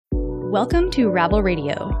Welcome to Rabble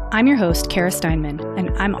Radio. I'm your host, Kara Steinman, and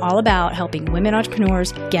I'm all about helping women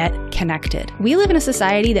entrepreneurs get connected. We live in a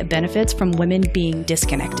society that benefits from women being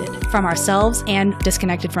disconnected from ourselves and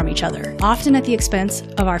disconnected from each other, often at the expense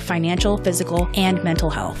of our financial, physical, and mental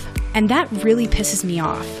health. And that really pisses me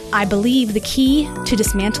off. I believe the key to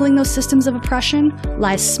dismantling those systems of oppression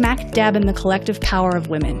lies smack dab in the collective power of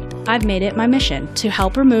women. I've made it my mission to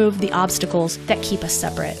help remove the obstacles that keep us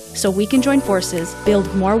separate so we can join forces,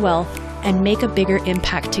 build more wealth, and make a bigger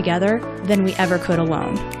impact together than we ever could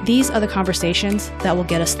alone. These are the conversations that will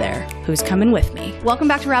get us there. Who's coming with me? Welcome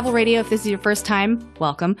back to Rabble Radio. If this is your first time,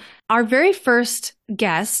 welcome. Our very first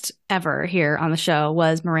guest ever here on the show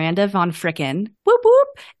was Miranda VonFricken. Whoop whoop.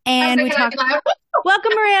 And we talked.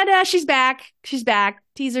 Welcome, Miranda. She's back. She's back.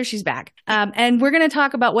 Teaser, she's back. And we're going to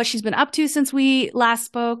talk about what she's been up to since we last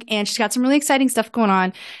spoke. And she's got some really exciting stuff going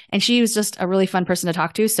on. And she was just a really fun person to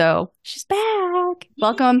talk to. So she's back.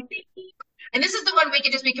 Welcome. And this is the one we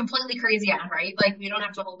can just be completely crazy on, right? Like, we don't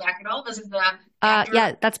have to hold back at all. This is the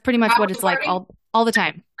yeah, that's pretty much what it's like all the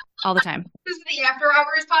time. All the time. This is the After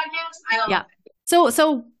Hours podcast. I love it.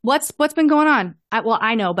 So what's been going on?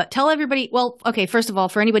 I know, but tell everybody. Well, okay, first of all,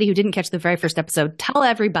 for anybody who didn't catch the very first episode, tell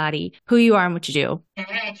everybody who you are and what you do.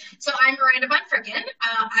 Okay. So I'm Miranda VonFricken.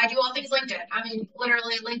 I do all things LinkedIn. I mean,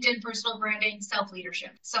 literally LinkedIn, personal branding, self-leadership.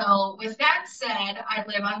 So with that said, I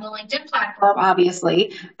live on the LinkedIn platform,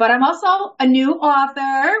 obviously, but I'm also a new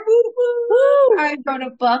author. Woo, woo, woo. I wrote a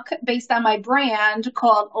book based on my brand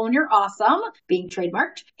called Own Your Awesome, being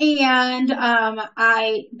trademarked. And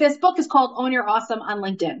this book is called Own Your Awesome on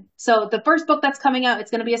LinkedIn. So the first book that's coming out, it's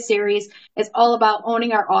going to be a series. It's all about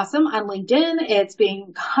owning our awesome on LinkedIn. It's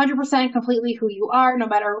being 100% completely who you are, no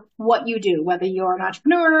matter what you do, whether you're an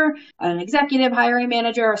entrepreneur, an executive, hiring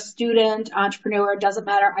manager, a student, entrepreneur, doesn't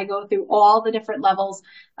matter. I go through all the different levels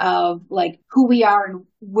of like who we are and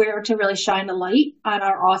where to really shine a light on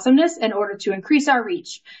our awesomeness in order to increase our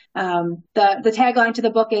reach. The tagline to the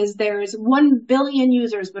book is there's 1 billion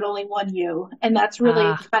users, but only one you. And that's really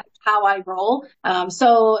kind of how I roll.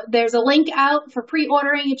 So there's a link out for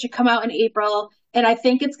pre-ordering. It should come out in April. And I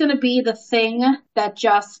think it's going to be the thing that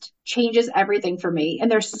just changes everything for me.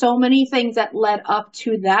 And there's so many things that led up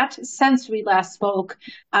to that since we last spoke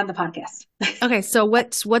on the podcast. Okay. So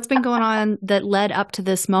what's been going on that led up to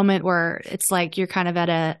this moment where it's like you're kind of at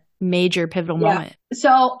a major pivotal moment?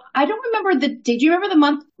 So I don't remember did you remember the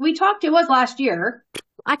month we talked? It was last year.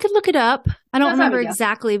 I could look it up. I don't remember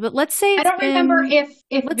exactly, but let's say I don't remember if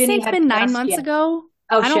let's Vinny say it's been 9 months ago.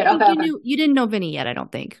 Oh, shit. I don't think you didn't know Vinny yet, I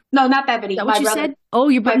don't think. No, not that Vinny. Is that what you said? Oh,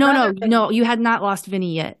 no, you had not lost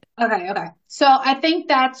Vinny yet. Okay. So I think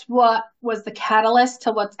that's what was the catalyst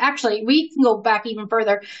to what's actually, we can go back even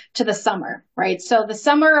further to the summer, right? So the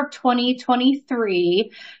summer of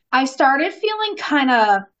 2023, I started feeling kind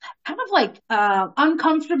of like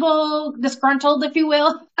uncomfortable, disgruntled, if you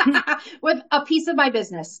will, with a piece of my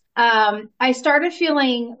business. I started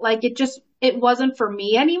feeling like it wasn't for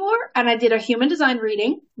me anymore. And I did a human design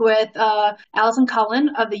reading with Allison Cullen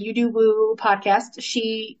of the You Do Woo podcast.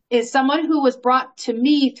 She is someone who was brought to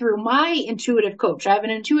me through my intuitive coach. I have an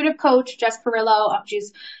intuitive coach, Jess Perillo.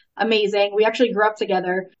 She's amazing. We actually grew up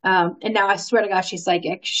together. And now I swear to God, she's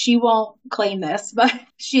psychic. She won't claim this, but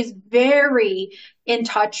she's very in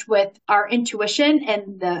touch with our intuition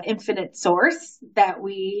and the infinite source that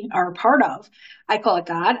we are a part of. I call it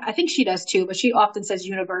God. I think she does too, but she often says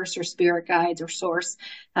universe or spirit guides or source.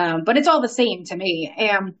 But it's all the same to me.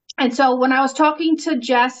 And so when I was talking to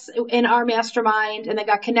Jess in our mastermind and then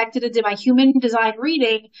got connected and did my human design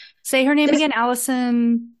reading. Say her name again,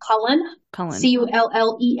 Allison Cullen. Cullen.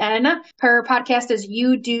 Her podcast is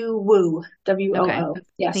You Do Woo, W-O-O. Okay.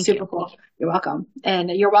 Yeah, Thank super you. Cool. You're welcome. And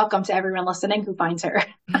you're welcome to everyone listening who finds her.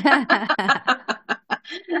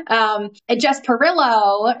 And Jess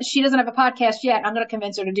Perillo, she doesn't have a podcast yet. I'm going to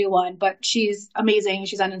convince her to do one, but she's amazing.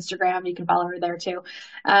 She's on Instagram. You can follow her there too.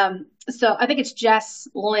 So I think it's Jess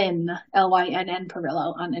Lynn, Lynn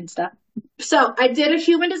Perillo on Insta. So I did a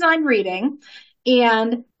human design reading.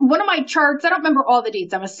 And one of my charts, I don't remember all the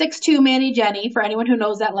deets. I'm a 6'2" Manny Jenny for anyone who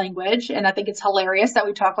knows that language. And I think it's hilarious that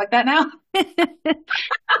we talk like that now.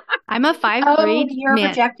 I'm a 5'3" you're a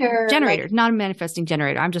projector. Generator, not a manifesting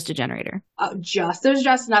generator. I'm just a generator. There's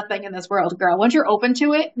just nothing in this world, girl. Once you're open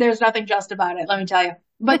to it, there's nothing just about it. Let me tell you.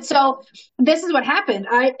 But so this is what happened.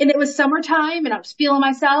 And it was summertime and I was feeling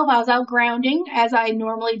myself. I was out grounding as I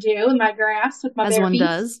normally do in my grass with my bare feet. As one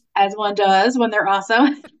does. As one does when they're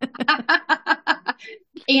awesome.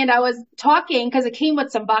 And I was talking because it came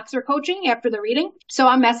with some boxer coaching after the reading. So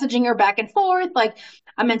I'm messaging her back and forth, like,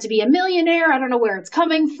 I'm meant to be a millionaire. I don't know where it's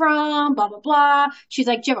coming from, blah, blah, blah. She's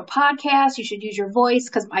like, do you have a podcast? You should use your voice,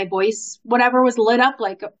 because my voice, whatever, was lit up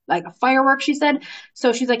like a firework, she said.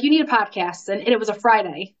 So she's like, you need a podcast. And it was a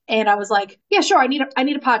Friday. And I was like, yeah, sure. I need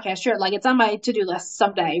a podcast. Sure. Like, it's on my to-do list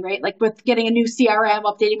someday, right? Like with getting a new CRM,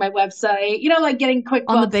 updating my website, like getting quick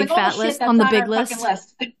on the big fat list, on the big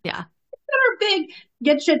list. Yeah. Our big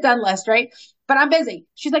get shit done list, right? But I'm busy.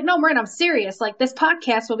 She's like, no, Miranda, I'm serious. Like, this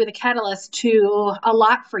podcast will be the catalyst to a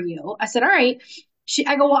lot for you. I said, all right.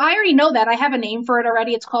 I go, well, I already know that. I have a name for it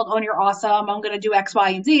already. It's called Own Your Awesome. I'm going to do X,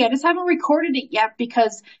 Y, and Z. I just haven't recorded it yet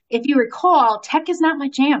because if you recall, tech is not my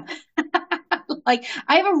jam. Like,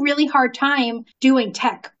 I have a really hard time doing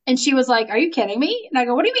tech. And she was like, are you kidding me? And I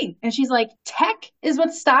go, what do you mean? And she's like, tech is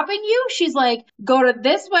what's stopping you? She's like, go to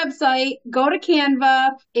this website, go to Canva,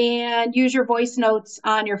 and use your voice notes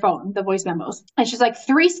on your phone, the voice memos. And she's like,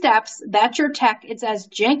 3 steps, that's your tech. It's as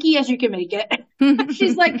janky as you can make it.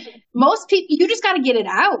 She's like, most people, you just got to get it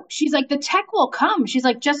out. She's like, the tech will come. She's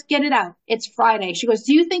like, just get it out. It's Friday. She goes,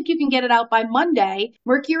 do you think you can get it out by Monday?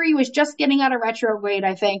 Mercury was just getting out of retrograde,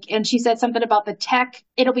 I think. And she said something about the tech.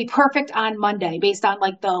 It'll be perfect on Monday based on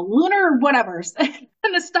like the lunar whatevers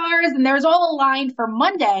and the stars. And there's all aligned for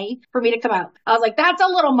Monday for me to come out. I was like, that's a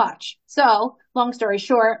little much. So long story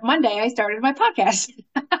short, Monday I started my podcast.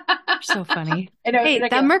 So funny. Hey,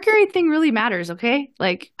 that Mercury thing really matters, okay?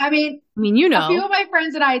 Like, I mean, a few of my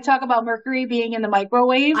friends and I talk about Mercury being in the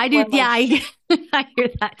microwave. I do. Yeah, I hear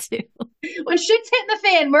that too. When shit's hitting the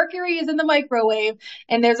fan, Mercury is in the microwave,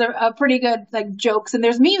 and there's a pretty good like jokes, and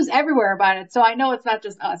there's memes everywhere about it. So I know it's not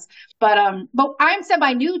just us, but I'm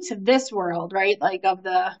semi-new to this world, right? Like of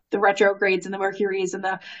the retrogrades and the Mercuries and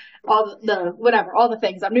all the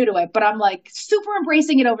things. I'm new to it, but I'm like super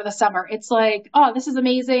embracing it over the summer. It's like, oh, this is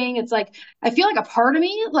amazing. It's like, I feel like a part of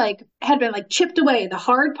me like had been like chipped away. The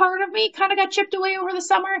hard part of me kind of got chipped away over the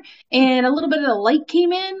summer, and a little bit of the light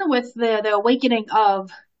came in with the awakening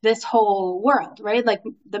of this whole world, right? Like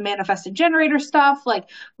the manifested generator stuff, like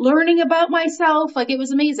learning about myself, like it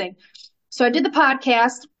was amazing. So I did the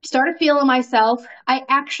podcast, started feeling myself. I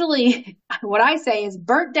actually, what I say is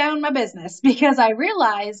burnt down my business because I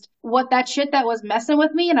realized what that shit that was messing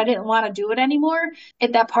with me and I didn't want to do it anymore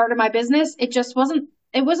at that part of my business. It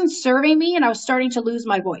wasn't serving me, and I was starting to lose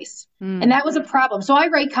my voice. And that was a problem. So I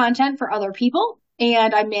write content for other people,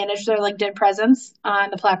 and I manage their LinkedIn presence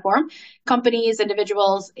on the platform, companies,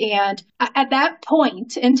 individuals. And at that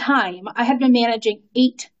point in time, I had been managing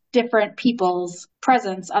 8 different people's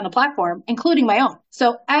presence on the platform, including my own.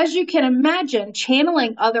 So as you can imagine,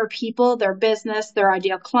 channeling other people, their business, their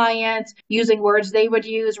ideal clients, using words they would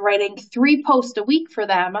use, writing 3 posts a week for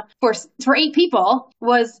them for 8 people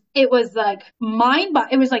it was like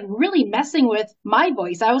it was like really messing with my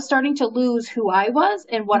voice. I was starting to lose who I was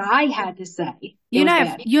and what I had to say. You and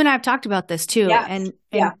I have talked about this too. Yes.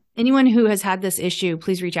 And anyone who has had this issue,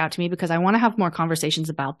 please reach out to me because I want to have more conversations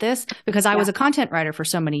about this because I was a content writer for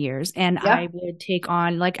so many years, and I would take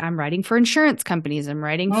on, like, I'm writing for insurance companies. I'm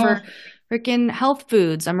writing for freaking health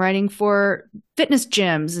foods. I'm writing for fitness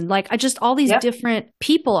gyms and like I just all these different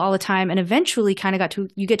people all the time. And eventually kind of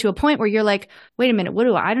you get to a point where you're like, wait a minute,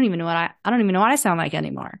 I don't even know what I sound like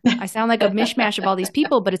anymore. I sound like a mishmash of all these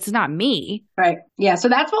people, but it's not me. Right. Yeah. So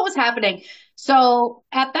that's what was happening. So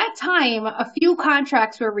at that time, a few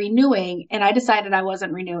contracts were renewing, and I decided I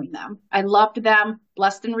wasn't renewing them. I loved them,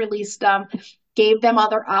 blessed and released them, gave them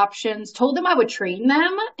other options, told them I would train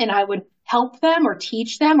them and I would help them or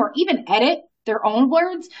teach them or even edit their own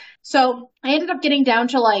words. So I ended up getting down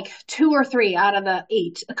to like 2 or 3 out of the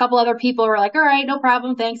 8. A couple other people were like, all right, no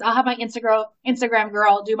problem. Thanks. I'll have my Instagram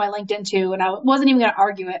girl do my LinkedIn too. And I wasn't even going to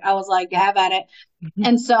argue it. I was like, have at it. Mm-hmm.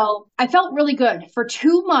 And so I felt really good. For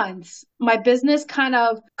 2 months, my business kind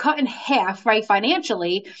of cut in half, right,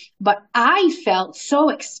 financially, but I felt so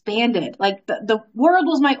expanded. Like the world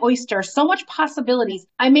was my oyster, so much possibilities.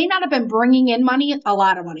 I may not have been bringing in money, a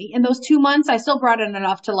lot of money. In those 2 months, I still brought in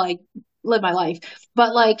enough to like live my life.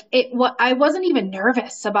 But like I wasn't even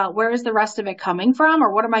nervous about where is the rest of it coming from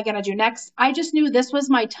or what am I going to do next. I just knew this was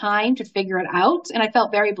my time to figure it out. And I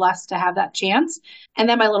felt very blessed to have that chance. And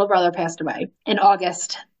then my little brother passed away in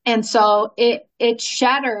August. And so it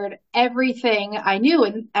shattered everything I knew.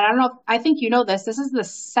 And I don't know, I think you know this. This is the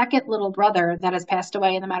second little brother that has passed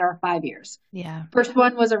away in the matter of 5 years. Yeah. First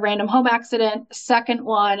one was a random home accident. Second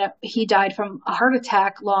one, he died from a heart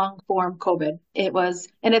attack, long form COVID.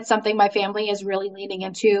 And it's something my family is really leaning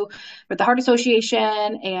into with the Heart Association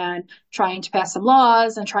and trying to pass some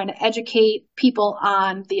laws and trying to educate people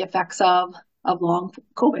on the effects of of long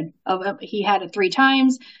COVID. He had it 3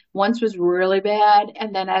 times. Once was really bad.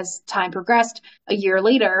 And then as time progressed, a year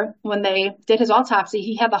later, when they did his autopsy,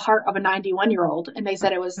 he had the heart of a 91-year-old. And they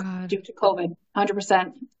said it was due to COVID,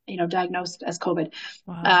 100%, diagnosed as COVID.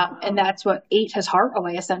 Wow. And that's what ate his heart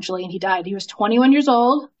away, essentially. And he died. He was 21 years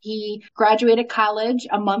old. He graduated college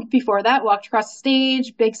a month before that, walked across the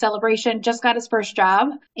stage, big celebration, just got his first job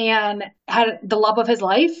and had the love of his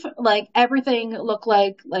life. Like everything looked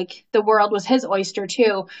like the world was his oyster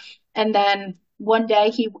too. And then one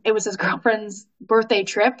day it was his girlfriend's birthday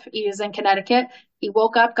trip. He was in Connecticut. He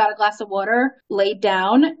woke up, got a glass of water, laid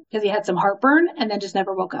down because he had some heartburn, and then just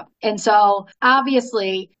never woke up. And so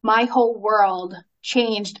obviously my whole world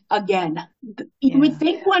changed again. You would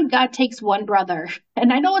think when God takes one brother,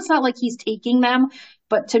 and I know it's not like he's taking them,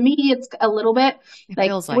 but to me, it's a little bit like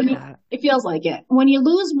feels like that. It feels like it. When you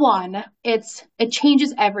lose one, it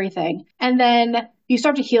changes everything. And then you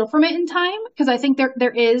start to heal from it in time, because I think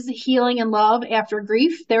there is healing and love after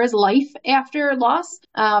grief. There is life after loss.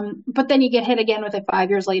 But then you get hit again with it 5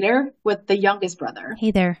 years later with the youngest brother.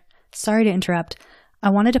 Hey there. Sorry to interrupt. I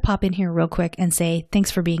wanted to pop in here real quick and say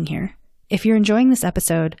thanks for being here. If you're enjoying this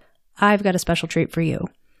episode, I've got a special treat for you.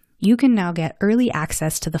 You can now get early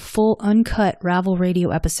access to the full uncut Ravel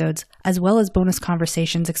Radio episodes, as well as bonus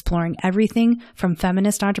conversations exploring everything from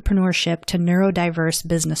feminist entrepreneurship to neurodiverse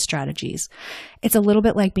business strategies. It's a little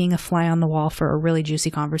bit like being a fly on the wall for a really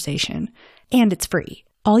juicy conversation. And it's free.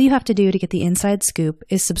 All you have to do to get the inside scoop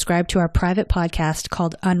is subscribe to our private podcast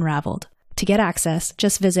called Unraveled. To get access,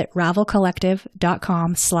 just visit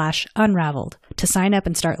ravelcollective.com/unraveled to sign up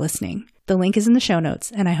and start listening. The link is in the show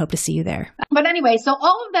notes, and I hope to see you there. But anyway, so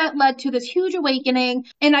all of that led to this huge awakening,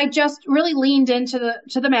 and I just really leaned into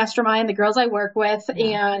the mastermind, the girls I work with,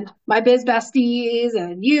 and my biz besties,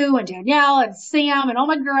 and you, and Danielle, and Sam, and all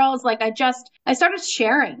my girls. Like I started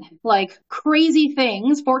sharing like crazy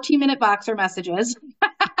things, 14-minute boxer messages.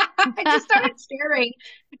 I just started sharing.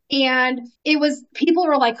 And people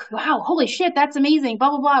were like, wow, holy shit, that's amazing,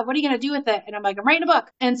 blah, blah, blah. What are you going to do with it? And I'm like, I'm writing a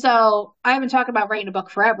book. And so I've been talking about writing a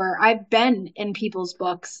book forever. I've been in people's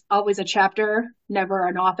books, always a chapter, never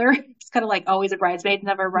an author. It's kind of like always a bridesmaid,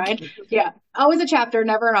 never a bride. Yeah, always a chapter,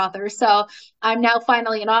 never an author. So I'm now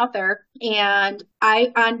finally an author. And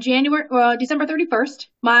on December 31st,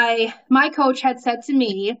 my coach had said to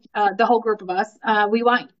me, the whole group of us, I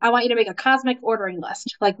want you to make a cosmic ordering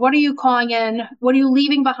list. Like, what are you calling in? What are you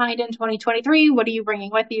leaving behind in 2023? What are you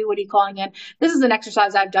bringing with you? What are you calling in? This is an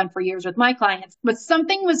exercise I've done for years with my clients, but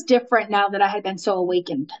something was different now that I had been so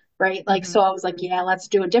awakened. Right. Like, so I was like, yeah, let's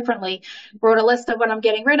do it differently. Wrote a list of what I'm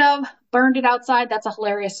getting rid of, burned it outside. That's a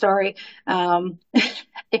hilarious story. I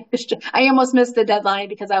almost missed the deadline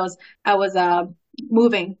because I was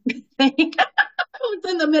moving. I was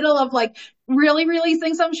in the middle of like really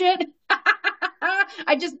releasing some shit. I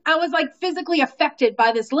was like physically affected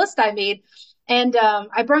by this list I made. And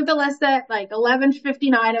I burnt the list at like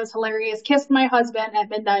 11:59. It was hilarious. Kissed my husband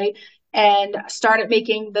at midnight and started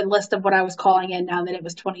making the list of what I was calling in now that it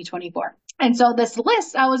was 2024. And so this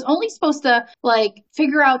list, I was only supposed to like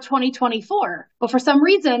figure out 2024. But for some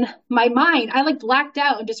reason, my mind, I like blacked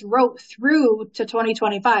out and just wrote through to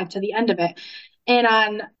 2025 to the end of it. And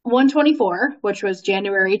on 1/24, which was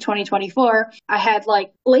January 2024, I had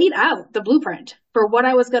like laid out the blueprint for what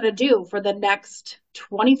I was going to do for the next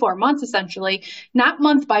 24 months, essentially, not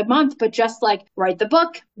month by month, but just like write the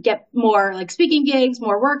book, get more like speaking gigs,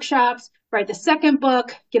 more workshops, write the second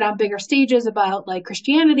book, get on bigger stages about like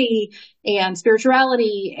Christianity and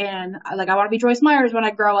spirituality. And like, I want to be Joyce Myers when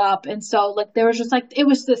I grow up. And so like, there was just like, it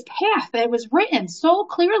was this path that was written so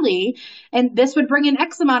clearly, and this would bring in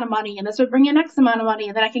X amount of money, and this would bring in X amount of money,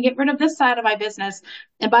 and then I can get rid of this side of my business.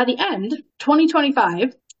 And by the end,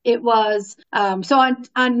 2025, it was, so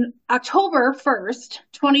on October 1st,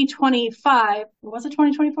 2025, was it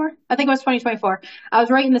 2024? I think it was 2024. I was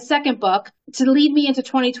writing the second book to lead me into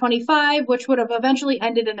 2025, which would have eventually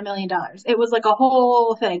ended in $1 million. It was like a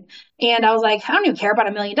whole thing. And I was like, I don't even care about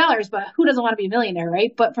 $1 million, but who doesn't want to be a millionaire,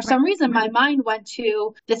 right? But for some reason, my mind went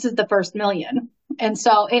to, this is the first million. And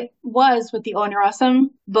so it was with the Own Your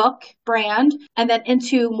Awesome book brand, and then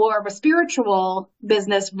into more of a spiritual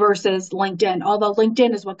business versus LinkedIn. Although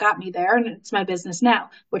LinkedIn is what got me there, and it's my business now,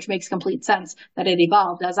 which makes complete sense that it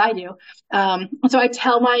evolved as I do. So I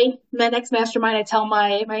tell my next mastermind, I tell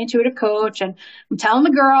my intuitive coach, and I'm telling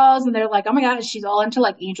the girls, and they're like, oh my gosh, she's all into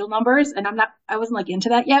like angel numbers. And I wasn't like into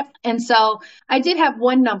that yet. And so I did have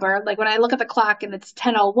one number, like when I look at the clock and it's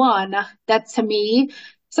 10:01, that to me,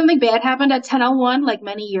 something bad happened at 10:01, like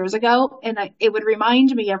many years ago, and it would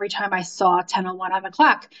remind me every time I saw 10:01 on the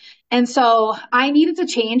clock. And so I needed to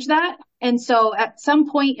change that And so at some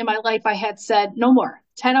point in my life, I had said, no more.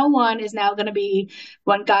 10:01 is now going to be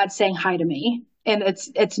when God's saying hi to me. And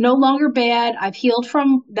it's no longer bad. I've healed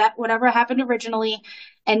from that, whatever happened originally.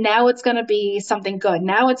 And now it's going to be something good.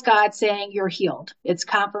 Now it's God saying you're healed. It's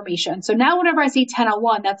confirmation. So now whenever I see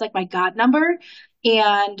 10:01, that's like my God number.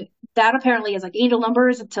 And that apparently is like angel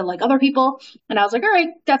numbers to like other people. And I was like, all right,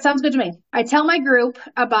 that sounds good to me. I tell my group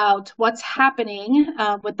about what's happening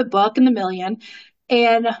with the book and the million.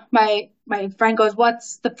 And my friend goes,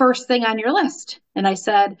 what's the first thing on your list? And I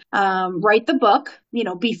said, write the book,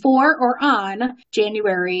 before or on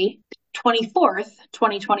January 24th,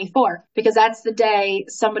 2024, because that's the day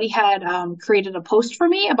somebody had created a post for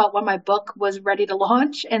me about when my book was ready to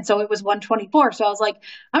launch. And so it was 124. So I was like,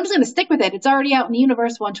 I'm just going to stick with it. It's already out in the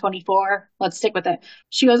universe, 124. Let's stick with it.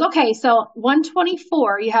 She goes, okay, so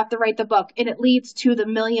 124, you have to write the book and it leads to the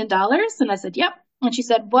 $1 million. And I said, yep. And she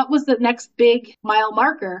said, what was the next big mile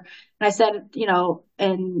marker? And I said,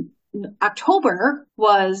 in October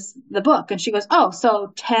was the book. And she goes, oh,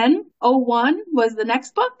 so 10:01 was the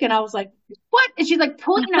next book. And I was like, what? And she's like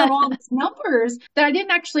pulling out all these numbers that I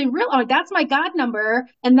didn't actually realize. Like, that's my God number.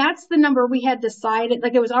 And that's the number we had decided,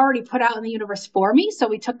 like it was already put out in the universe for me. So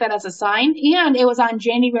we took that as a sign. And it was on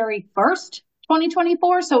January 1st,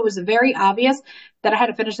 2024. So it was very obvious that I had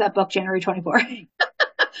to finish that book January 24th.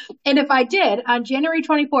 And if I did on January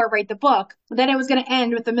 24th, write the book, then it was going to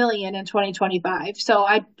end with $1 million in 2025. So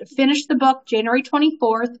I finished the book January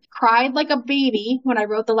 24th, cried like a baby when I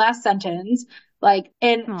wrote the last sentence.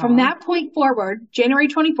 From that point forward, January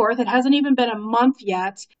 24th, it hasn't even been a month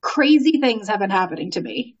yet. Crazy things have been happening to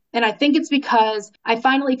me. And I think it's because I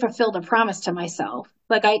finally fulfilled a promise to myself.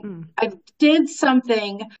 I did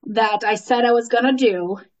something that I said I was going to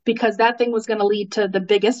do, because that thing was going to lead to the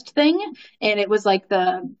biggest thing. And it was like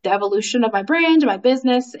the evolution of my brand, my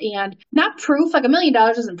business, and not proof. Like $1 million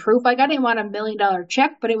isn't proof. Like I didn't want $1 million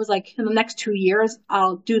check, but it was like in the next 2 years,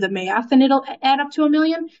 I'll do the math and it'll add up to $1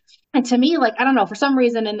 million. And to me, I don't know, for some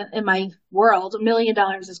reason in my world, $1 million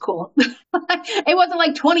is cool. It wasn't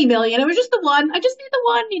like 20 million. It was just the one. I just need the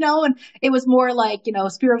one, and it was more like,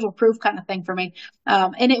 spiritual proof kind of thing for me.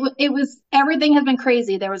 And it was, everything has been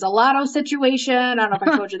crazy. There was a lotto situation. I don't know if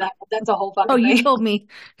I told you that, but that's a whole fucking thing. You told me.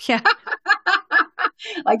 Yeah.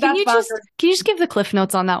 Can you just give the Cliff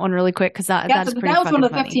Notes on that one really quick? Because that's pretty funny. That was one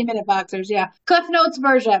of the 15-minute boxers. Yeah. Cliff Notes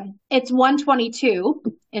version. It's 122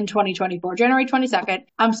 in 2024, January 22nd.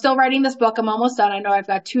 I'm still writing this book. I'm almost done. I know I've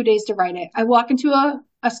got 2 days to write it. I walk into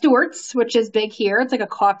a Stewart's, which is big here. It's like a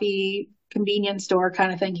coffee convenience store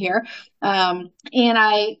kind of thing here. And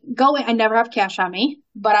I go in, I never have cash on me,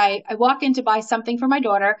 but I walk in to buy something for my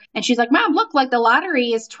daughter and she's like, Mom, look, like the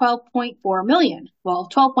lottery is 12.4 million. Well,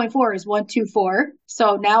 12.4 is 124.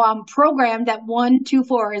 So now I'm programmed that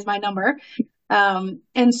 124 is my number.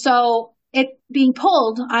 And so it being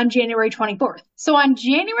pulled on January 24th. So on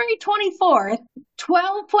January 24th,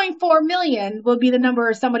 12.4 million will be the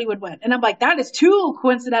number somebody would win. And I'm like, that is too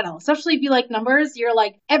coincidental. Especially if you like numbers, you're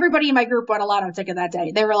like, everybody in my group bought a lotto ticket that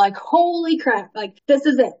day. They were like, holy crap, like this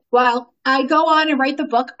is it. Well, I go on and write the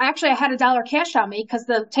book. Actually, I had $1 cash on me because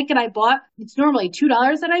the ticket I bought, it's normally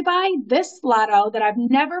 $2 that I buy. This lotto that I've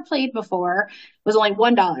never played before was only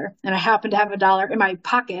 $1. And I happened to have $1 in my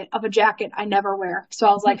pocket of a jacket I never wear. So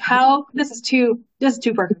I was like, this is too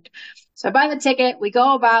perfect. So I buy the ticket. We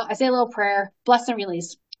go about, I say a little prayer, bless and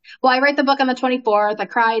release. Well, I write the book on the 24th. I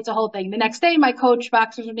cry. It's a whole thing. The next day, my coach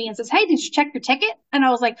boxes with me and says, hey, did you check your ticket? And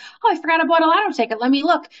I was like, oh, I forgot I bought a lotto ticket. Let me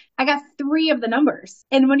look. I got 3 of the numbers.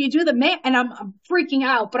 And when you do the math, and I'm freaking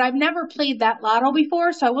out, but I've never played that lotto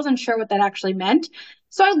before, so I wasn't sure what that actually meant.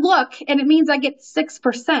 So I look, and it means I get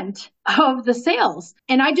 6% of the sales.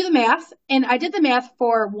 And I do the math, and I did the math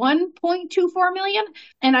for 1.24 million.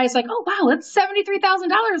 And I was like, oh, wow, that's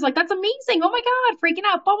 $73,000. Like, that's amazing. Oh, my God, freaking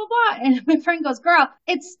out, blah, blah, blah. And my friend goes, girl,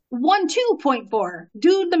 it's 12.4.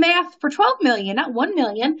 Do the math for 12 million, not 1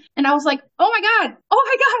 million. And I was like, oh, my God.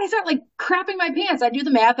 I start like crapping my pants. I do the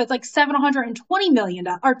math. It's like $720 million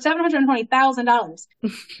or $720,000.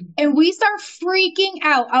 And we start freaking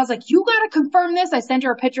out. I was like, you got to confirm this. I sent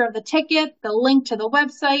her a picture of the ticket, the link to the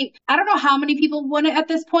website. I don't know how many people won it at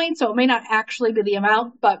this point, so it may not actually be the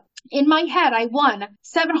amount, but in my head, I won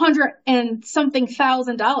 $700 and something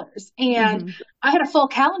thousand. And I had a full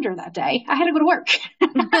calendar that day. I had to go to work.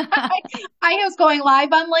 I was going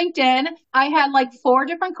live on LinkedIn. I had like 4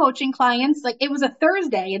 different coaching clients. Like it was a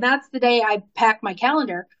Thursday, and that's the day I packed my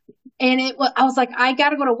calendar. And I was like, I got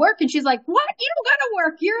to go to work. And she's like, what? You don't got to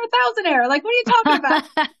work. You're a thousandaire. Like, what are you talking about?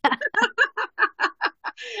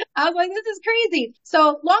 I was like, this is crazy.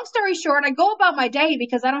 So long story short, I go about my day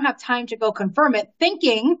because I don't have time to go confirm it,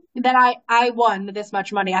 thinking that I won this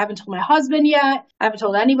much money. I haven't told my husband yet. I haven't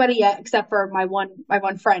told anybody yet, except for my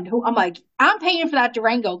one friend who I'm like, I'm paying for that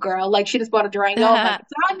Durango, girl. Like, she just bought a Durango. I'm like,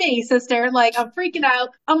 it's on me, sister. Like, I'm freaking out.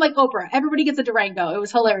 I'm like Oprah. Everybody gets a Durango. It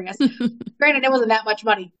was hilarious. Granted, it wasn't that much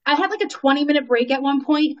money. I had like a 20-minute break at one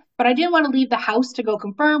point, but I didn't want to leave the house to go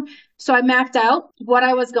confirm. So I mapped out what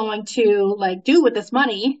I was going to like do with this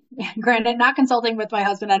money. Granted, not consulting with my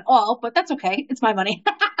husband at all, but that's okay. It's my money.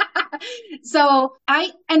 So I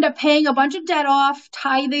end up paying a bunch of debt off,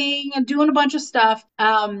 tithing and doing a bunch of stuff,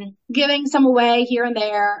 giving some away here and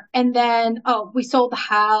there. And then, we sold the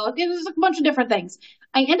house. It was a bunch of different things.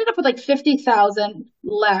 I ended up with like 50,000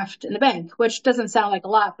 left in the bank, which doesn't sound like a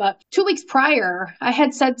lot, but 2 weeks prior, I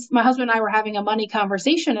had said, my husband and I were having a money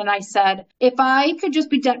conversation. And I said, if I could just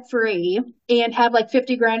be debt free and have like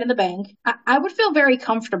 50 grand in the bank, I would feel very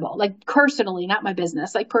comfortable, like personally, not my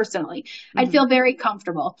business, like personally, I'd feel very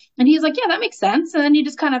comfortable. And he's like, yeah, that makes sense. And then you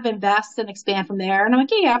just kind of invest and expand from there. And I'm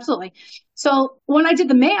like, yeah, absolutely. So when I did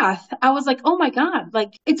the math, I was like, oh my God,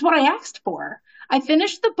 like it's what I asked for. I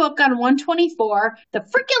finished the book on 124, the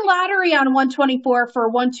freaking lottery on 124 for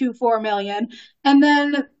 124 million. And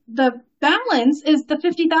then the balance is the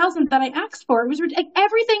 50,000 that I asked for. It was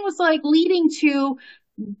everything was like leading to,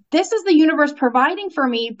 this is the universe providing for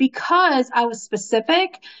me because I was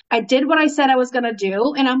specific. I did what I said I was going to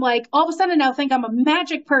do. And I'm like, all of a sudden now I think I'm a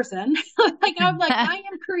magic person. Like, I'm like, I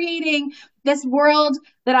am creating this world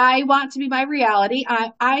that I want to be my reality.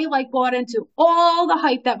 I like bought into all the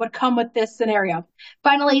hype that would come with this scenario.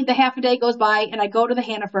 Finally, the half a day goes by and I go to the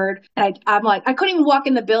Hannaford and I'm like, I couldn't even walk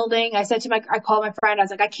in the building. I called my friend. I was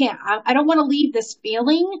like, I don't want to leave this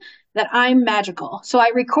feeling that I'm magical. So I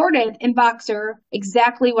recorded in Boxer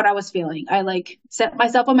exactly what I was feeling. I like sent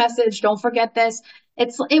myself a message. Don't forget this.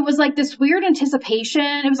 It was like this weird anticipation.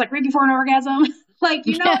 It was like right before an orgasm. Like,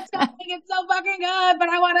 it's coming. It's so fucking good, but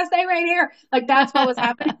I want to stay right here. Like, that's what was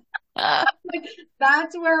happening. Like,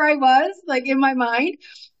 that's where I was, like, in my mind.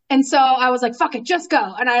 And so I was like, fuck it, just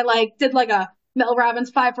go. And I like did like a Mel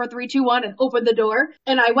Robbins 5, 4, 3, 2, 1 and opened the door.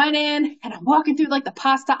 And I went in and I'm walking through like the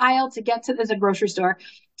pasta aisle there's a grocery store,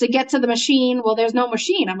 to get to the machine. Well, there's no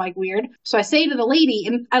machine. I'm like, weird. So I say to the lady,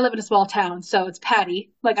 and I live in a small town, so it's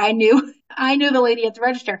Patty. Like, I knew the lady at the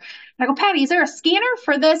register. And I go, Patty, is there a scanner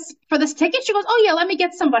for this ticket? She goes, oh yeah, let me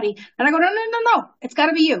get somebody. And I go, no. It's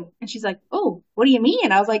gotta be you. And she's like, oh, what do you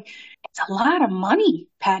mean? I was like, it's a lot of money,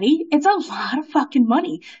 Patty. It's a lot of fucking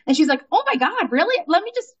money. And she's like, oh my God, really? Let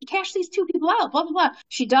me just cash these two people out, blah, blah, blah.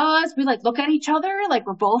 She does. We like look at each other, like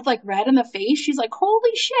we're both like red in the face. She's like,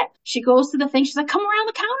 holy shit. She goes to the thing. She's like, come around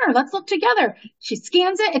the counter. Let's look together. She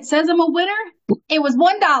scans it. It says I'm a winner. It was $1.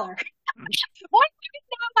 $1.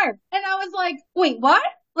 And I was like, wait, what?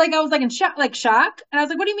 Like, I was like in shock. And I was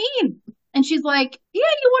like, what do you mean? And she's like, yeah,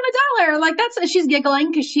 you won $1. Like, she's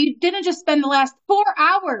giggling because she didn't just spend the last 4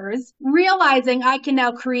 hours realizing I can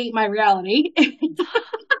now create my reality.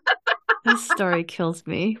 This story kills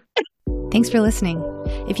me. Thanks for listening.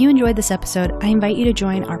 If you enjoyed this episode, I invite you to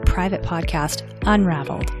join our private podcast,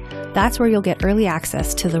 Unraveled. That's where you'll get early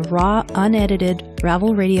access to the raw, unedited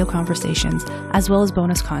Ravel radio conversations, as well as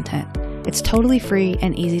bonus content. It's totally free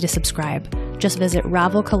and easy to subscribe. Just visit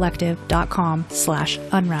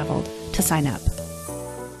ravelcollective.com/unraveled to sign up.